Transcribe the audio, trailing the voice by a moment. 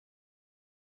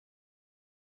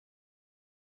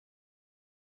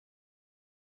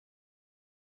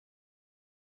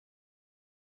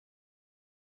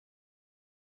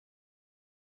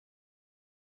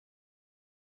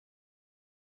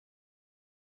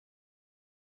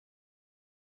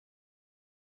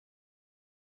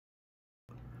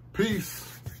Peace.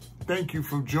 Thank you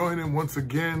for joining once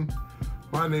again.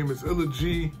 My name is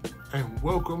Ghee, and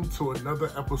welcome to another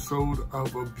episode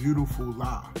of A Beautiful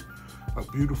Lie. A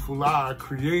Beautiful Lie I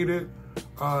created.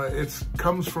 It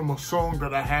comes from a song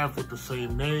that I have with the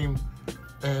same name,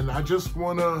 and I just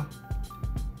want to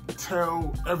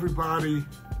tell everybody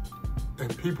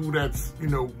and people that's,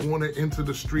 want to enter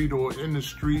the street or in the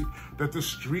street, that the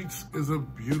streets is a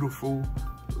beautiful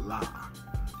lie.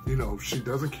 She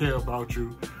doesn't care about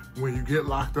you. When you get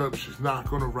locked up, she's not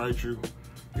going to write you.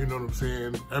 You know what I'm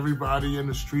saying? Everybody in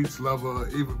the streets love her,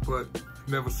 but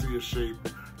never see her shape.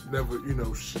 Never,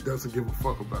 she doesn't give a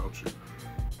fuck about you.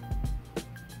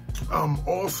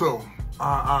 Also,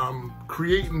 I'm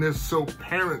creating this so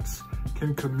parents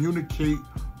can communicate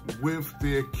with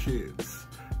their kids.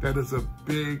 That is a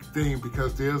big thing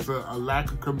because there's a lack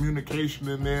of communication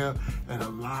in there, and a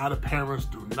lot of parents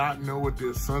do not know what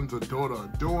their sons or daughter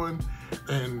are doing.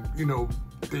 And,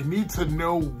 they need to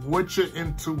know what you're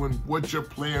into and what your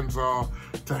plans are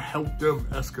to help them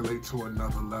escalate to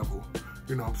another level.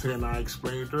 You know what I'm saying? I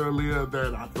explained earlier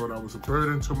that I thought I was a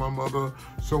burden to my mother,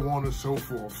 so on and so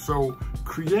forth. So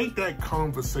create that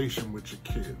conversation with your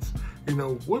kids.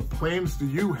 What plans do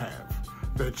you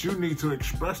have that you need to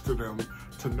express to them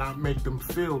to not make them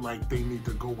feel like they need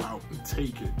to go out and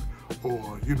take it?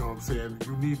 Or, you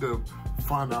need to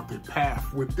find out their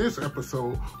path. With this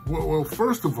episode, well,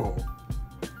 first of all,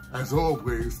 as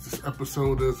always, this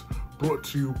episode is brought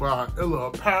to you by Illa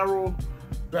Apparel.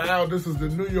 Now, this is the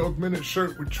New York Minute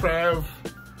shirt with Trav.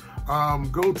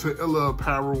 Go to Illa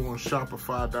Apparel on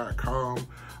Shopify.com.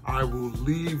 I will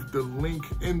leave the link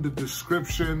in the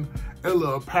description.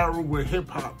 Illa Apparel, where hip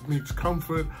hop meets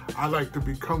comfort. I like to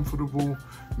be comfortable.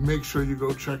 Make sure you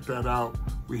go check that out.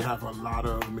 We have a lot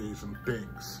of amazing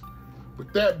things.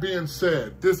 With that being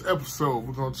said, this episode,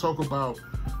 we're going to talk about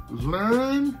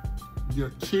learn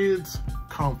your kids'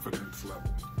 confidence level.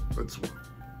 That's one.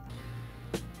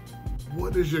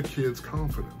 What is your kids'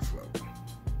 confidence level?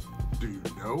 Do you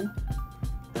know?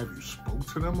 Have you spoke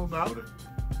to them about it?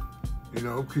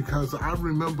 Because I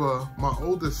remember my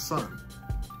oldest son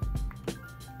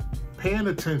paying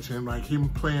attention, like him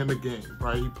playing the game,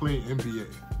 right? He played NBA.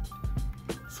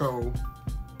 So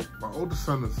my oldest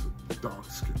son is dark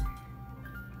skinned.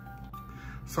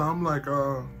 So I'm like,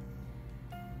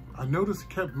 I noticed he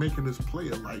kept making his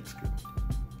player light skin.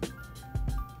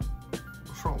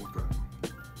 What's wrong with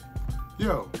that?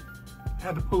 Yo, I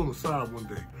had to pull him aside one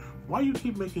day. Why you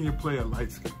keep making your player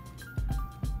light skin?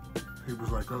 He was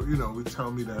like, oh, he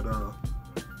tell me that,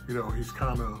 he's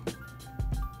kind of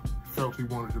felt he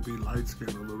wanted to be light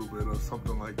skinned a little bit or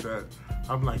something like that.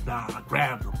 I'm like, nah, I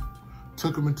grabbed him.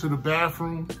 Took him into the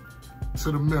bathroom,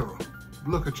 to the mirror.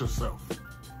 Look at yourself.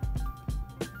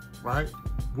 Right?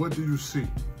 What do you see?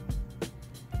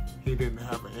 He didn't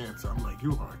have an answer. I'm like,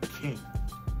 you are a king.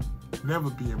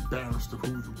 Never be embarrassed of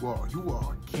who you are. You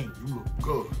are a king. You look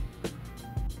good.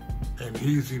 And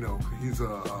he's, he's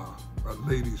a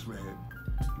ladies' man.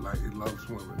 Like, he loves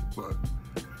women. But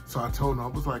so I told him, I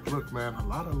was like, look, man, a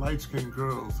lot of light-skinned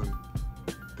girls, and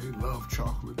they love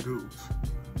chocolate dudes.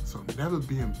 So never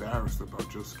be embarrassed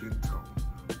about your skin tone.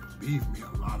 Believe me,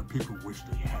 a lot of people wish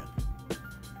they had it.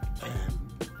 And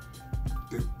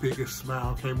the biggest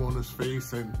smile came on his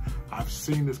face, and I've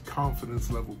seen his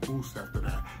confidence level boost after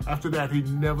that. After that, he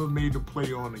never made a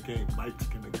play on the game light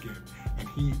skin again, and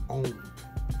he owned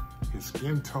his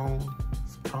skin tone,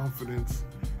 his confidence,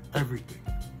 everything.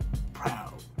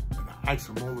 Proud. And I ask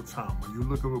him all the time, when you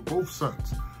look at both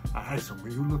sons, I ask him,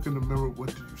 when you look in the mirror,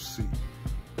 what do you see?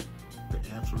 The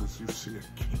answer is, you see a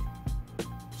king.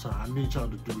 So I need y'all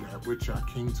to do that with y'all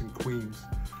kings and queens.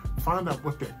 Find out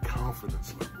what their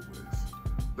confidence level is.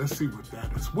 Let's see what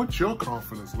that is. What's your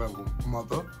confidence level,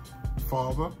 mother,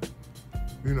 father?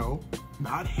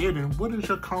 Not hidden. What is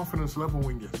your confidence level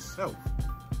in yourself?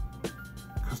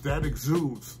 Because that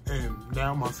exudes. And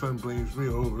now my son blames me.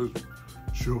 Oh,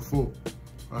 it's your fault.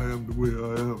 I am the way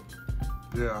I am.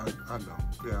 Yeah, I know.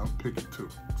 Yeah, I'm picky too.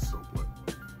 So what?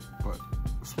 But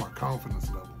it's my confidence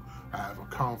level. I have a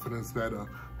confidence that'll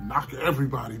knock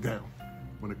everybody down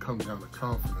when it comes down to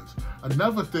confidence.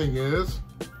 Another thing is,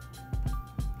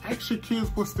 ask your kids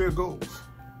what's their goals.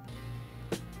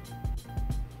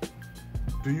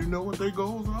 Do you know what their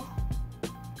goals are?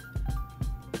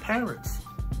 Parents,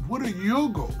 what are your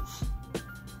goals?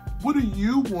 What do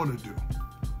you want to do?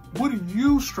 What are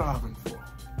you striving for?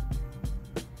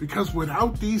 Because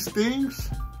without these things,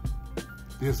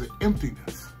 there's an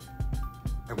emptiness.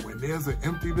 And when there's an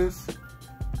emptiness,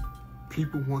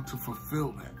 people want to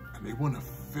fulfill that. And they want to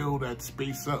fill that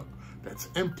space up that's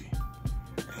empty.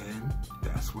 And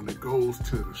that's when it goes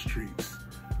to the streets.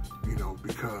 you know,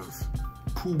 because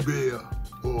Pooh Bear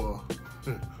or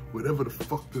whatever the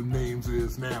fuck the names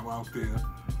is now out there,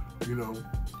 you know,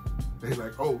 they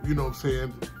like, oh, you know what I'm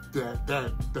saying,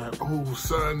 that old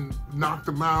son knocked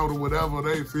them out or whatever.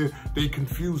 They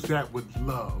confuse that with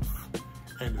love,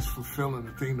 and it's fulfilling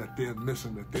the thing that they're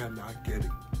missing, that they're not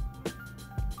getting.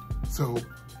 So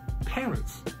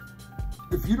parents,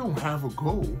 if you don't have a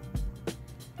goal,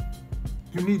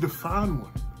 you need to find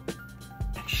one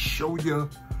and show your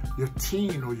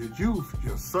teen or your youth,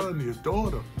 your son, your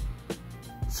daughter,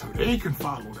 so they can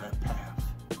follow that path.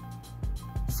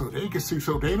 So they can see,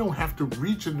 so they don't have to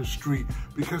reach in the street,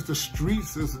 because the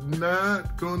streets is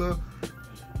not gonna,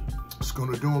 it's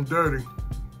gonna do them dirty.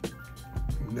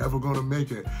 Never gonna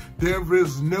make it. There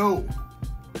is no,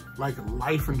 like,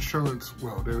 life insurance.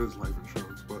 Well, there is life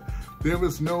insurance, but there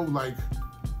is no, like,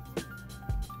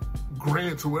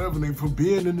 grants or whatever name for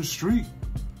being in the street.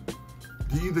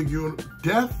 Either you're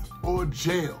death or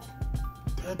jail.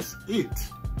 That's it.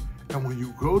 And when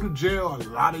you go to jail, a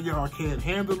lot of y'all can't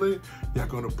handle it. You're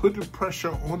gonna put the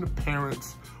pressure on the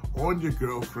parents, on your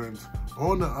girlfriends,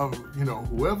 on the other, you know,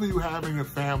 whoever you have in your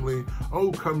family.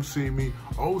 Oh, come see me.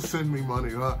 Oh, send me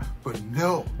money. But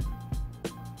no,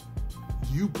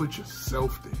 you put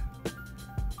yourself there.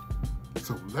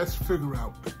 So let's figure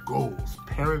out the goals.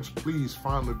 Parents, please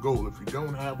find the goal. If you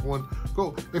don't have one,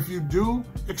 go. If you do,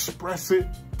 express it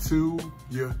to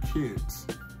your kids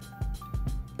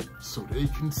so they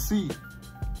can see.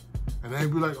 And they'll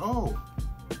be like, oh,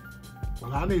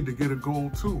 well, I need to get a goal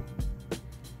too,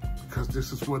 because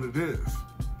this is what it is.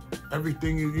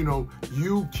 Everything, you know,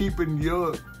 you keeping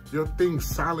your thing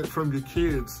silent from your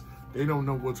kids, they don't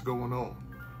know what's going on.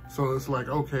 So it's like,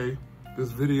 okay,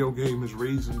 this video game is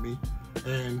raising me,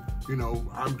 and, you know,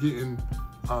 I'm getting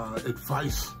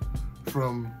advice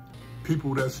from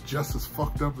people that's just as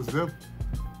fucked up as them.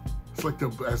 It's like,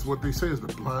 as what they say is the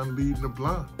blind leading the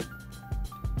blind.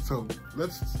 So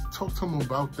let's talk to them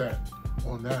about that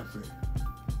on that thing.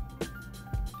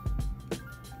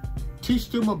 Teach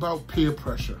them about peer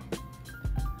pressure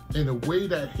in a way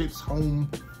that hits home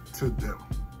to them.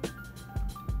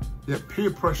 Yeah, peer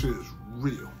pressure is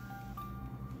real.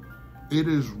 It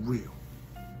is real.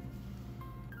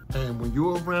 And when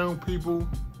you're around people,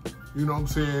 you know what I'm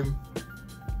saying,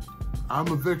 I'm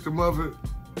a victim of it.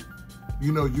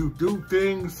 You know, you do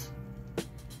things,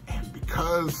 and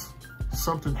because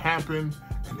something happened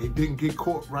and they didn't get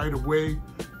caught right away,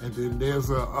 and then there's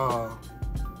a,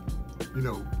 you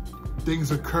know,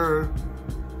 things occur,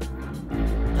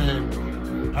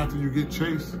 and after you get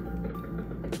chased,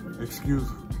 excuse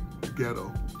the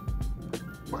ghetto,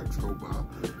 bikes go by,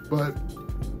 but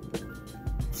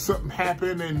something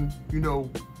happened, and, you know,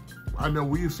 I know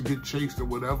we used to get chased or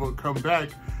whatever, come back,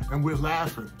 and we're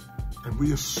laughing. And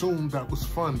we assumed that was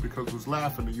fun because it was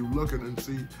laughing, and you looking and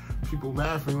see people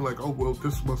laughing, you're like, oh, well,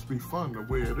 this must be fun the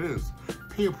way it is.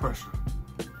 Peer pressure.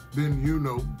 Then, you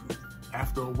know,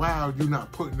 after a while, you're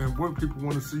not putting in work, people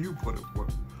want to see you put in work.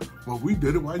 Well, we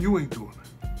did it, why you ain't doing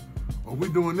it? Or we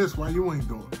doing this, why you ain't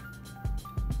doing it?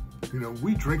 You know,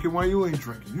 we drinking, why you ain't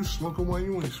drinking? You smoking, why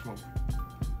you ain't smoking?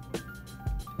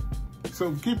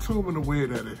 So get to them in a way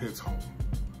that it hits home.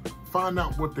 Find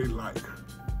out what they like.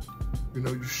 You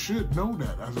know, you should know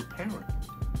that as a parent.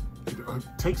 It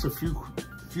takes a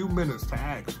few minutes to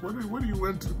ask, what are you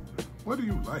into? What do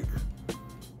you like?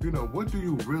 You know, what do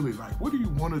you really like? What do you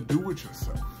want to do with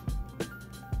yourself?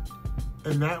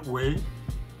 And that way,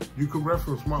 you can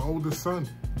reference my oldest son.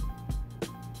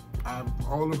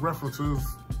 All the references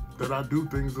that I do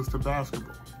things is to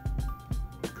basketball,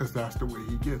 because that's the way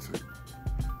he gets it.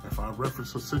 If I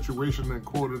reference a situation and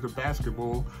quote it to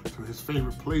basketball, to his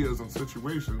favorite players and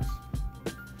situations,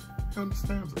 he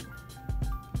understands it.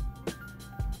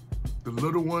 The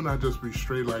little one, I just be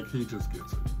straight like, he just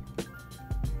gets it.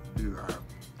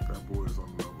 That boy is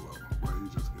on the level, but he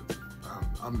just gets it.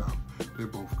 I'm not. They're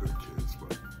both good kids,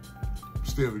 but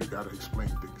still, you gotta explain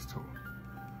things to them.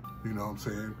 You know what I'm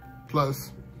saying?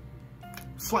 Plus,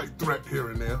 slight threat here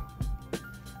and there.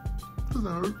 Doesn't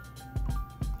hurt.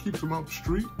 Keeps them out the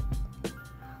street.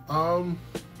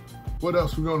 What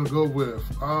else we gonna go with?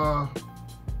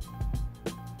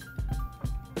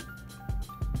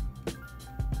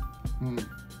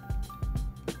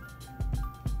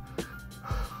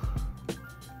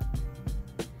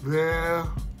 Yeah,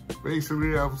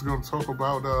 basically I was gonna talk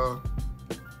about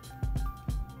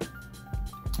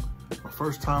my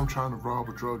first time trying to rob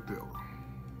a drug dealer.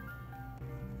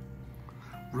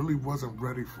 Really wasn't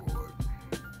ready for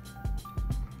it,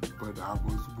 but I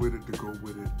was with it to go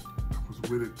with it. I was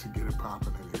with it to get it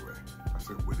popping anyway. I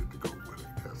said with it to go with it,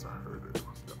 because I heard it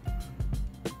was done.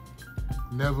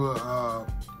 Never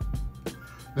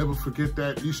Never forget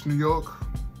that. East New York,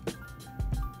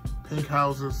 pink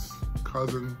houses,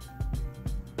 cousin.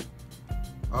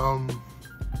 I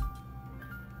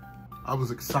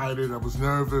was excited, I was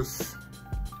nervous.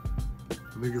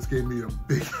 The niggas gave me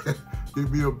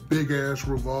a big ass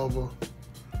revolver,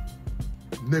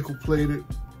 nickel plated.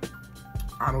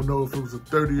 I don't know if it was a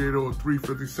 38 or a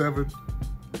 357.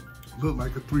 Looked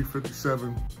like a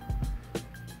 357.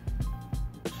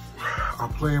 Our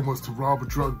plan was to rob a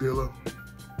drug dealer.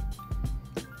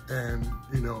 And,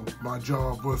 you know, my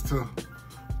job was to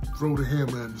throw the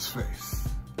hammer in his face.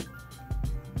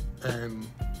 And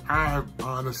I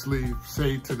honestly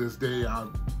say to this day, I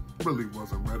really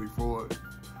wasn't ready for it.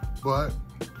 But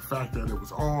the fact that it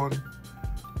was on,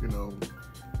 you know,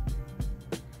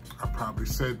 I probably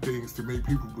said things to make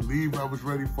people believe I was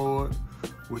ready for it,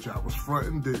 which I was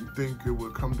fronting, didn't think it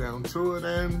would come down to it,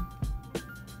 and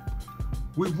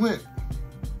we went.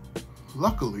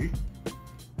 Luckily,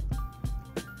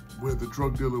 where the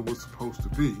drug dealer was supposed to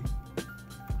be,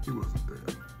 he wasn't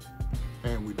there,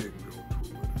 and we didn't go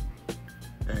through with it.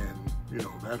 And, you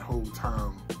know, that whole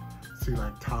time, seemed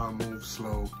like time moved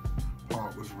slow,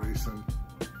 heart was racing,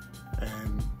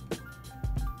 and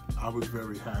I was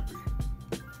very happy.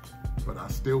 But I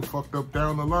still fucked up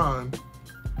down the line,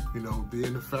 you know,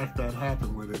 being the fact that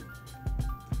happened with it.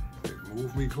 It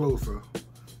moved me closer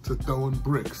to throwing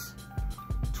bricks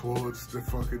towards the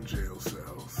fucking jail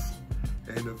cells.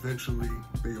 And eventually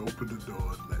they opened the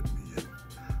door and let me in.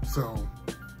 So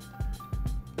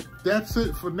that's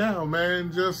it for now,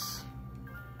 man. Just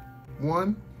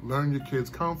 1, learn your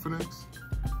kids' confidence.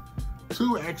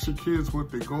 2, ask your kids what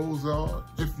their goals are.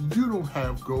 If you don't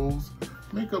have goals,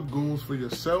 make up goals for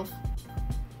yourself.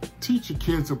 Teach your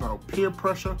kids about peer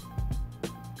pressure.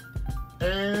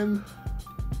 And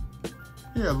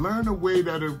yeah, learn a way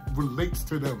that it relates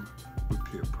to them with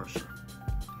peer pressure.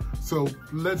 So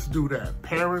let's do that.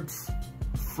 Parents,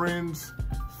 friends,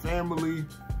 family,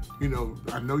 you know,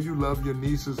 I know you love your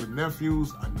nieces and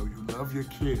nephews. I know you love your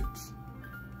kids.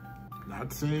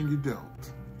 Not saying you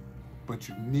don't, but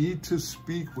you need to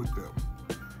speak with them.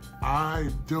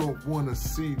 I don't want to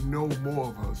see no more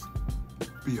of us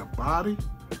be a body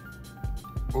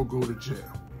or go to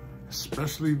jail,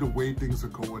 especially the way things are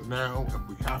going now, and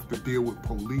we have to deal with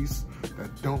police that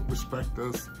don't respect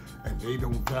us and they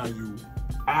don't value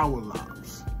our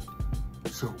lives.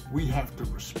 So we have to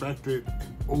respect it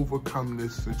and overcome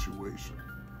this situation.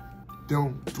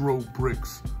 Don't throw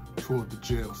bricks toward the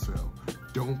jail cell.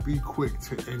 Don't be quick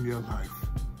to end your life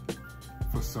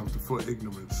for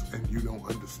ignorance and you don't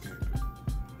understand it.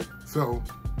 So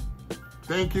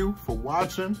thank you for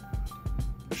watching.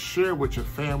 Share with your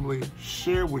family,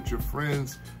 share with your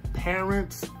friends.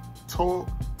 Parents, talk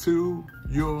to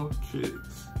your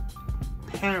kids.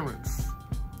 Parents,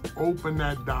 open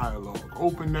that dialogue,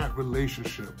 open that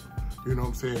relationship. You know what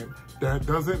I'm saying? That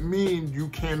doesn't mean you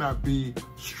cannot be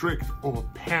strict or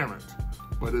parent,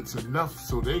 but it's enough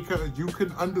so you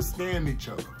can understand each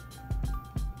other,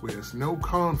 where there's no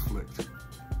conflict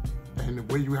and the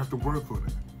way you have to work on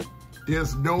it.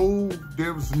 There's no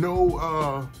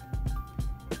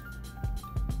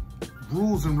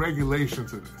rules and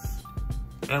regulations of this.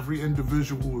 Every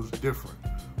individual is different.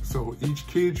 So each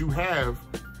kid you have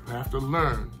to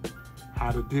learn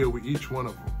how to deal with each one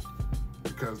of them,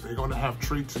 because they're gonna have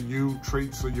traits of you,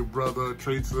 traits of your brother,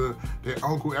 traits of their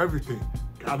uncle, everything.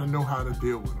 Gotta know how to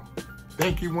deal with them.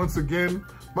 Thank you once again.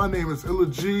 My name is Illa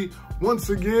G. Once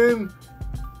again,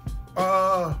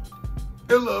 Illa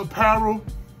Apparel.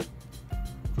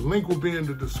 The link will be in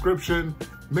the description.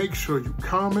 Make sure you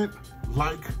comment,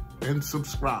 like, and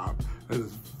subscribe. That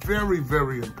is very,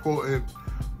 very important.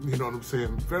 You know what I'm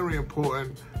saying? Very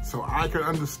important. So I can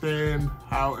understand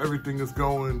how everything is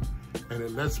going, and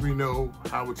it lets me know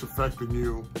how it's affecting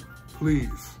you.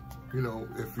 Please, you know,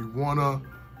 if you wanna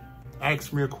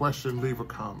ask me a question, leave a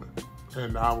comment,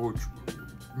 and I will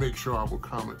make sure I will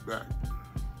comment back.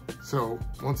 So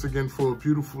once again, for a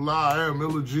beautiful lie, I am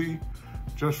Illa G.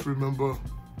 Just remember,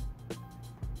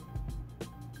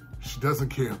 she doesn't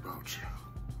care about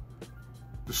you.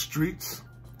 The streets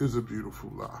is a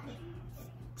beautiful lie.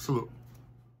 Salute.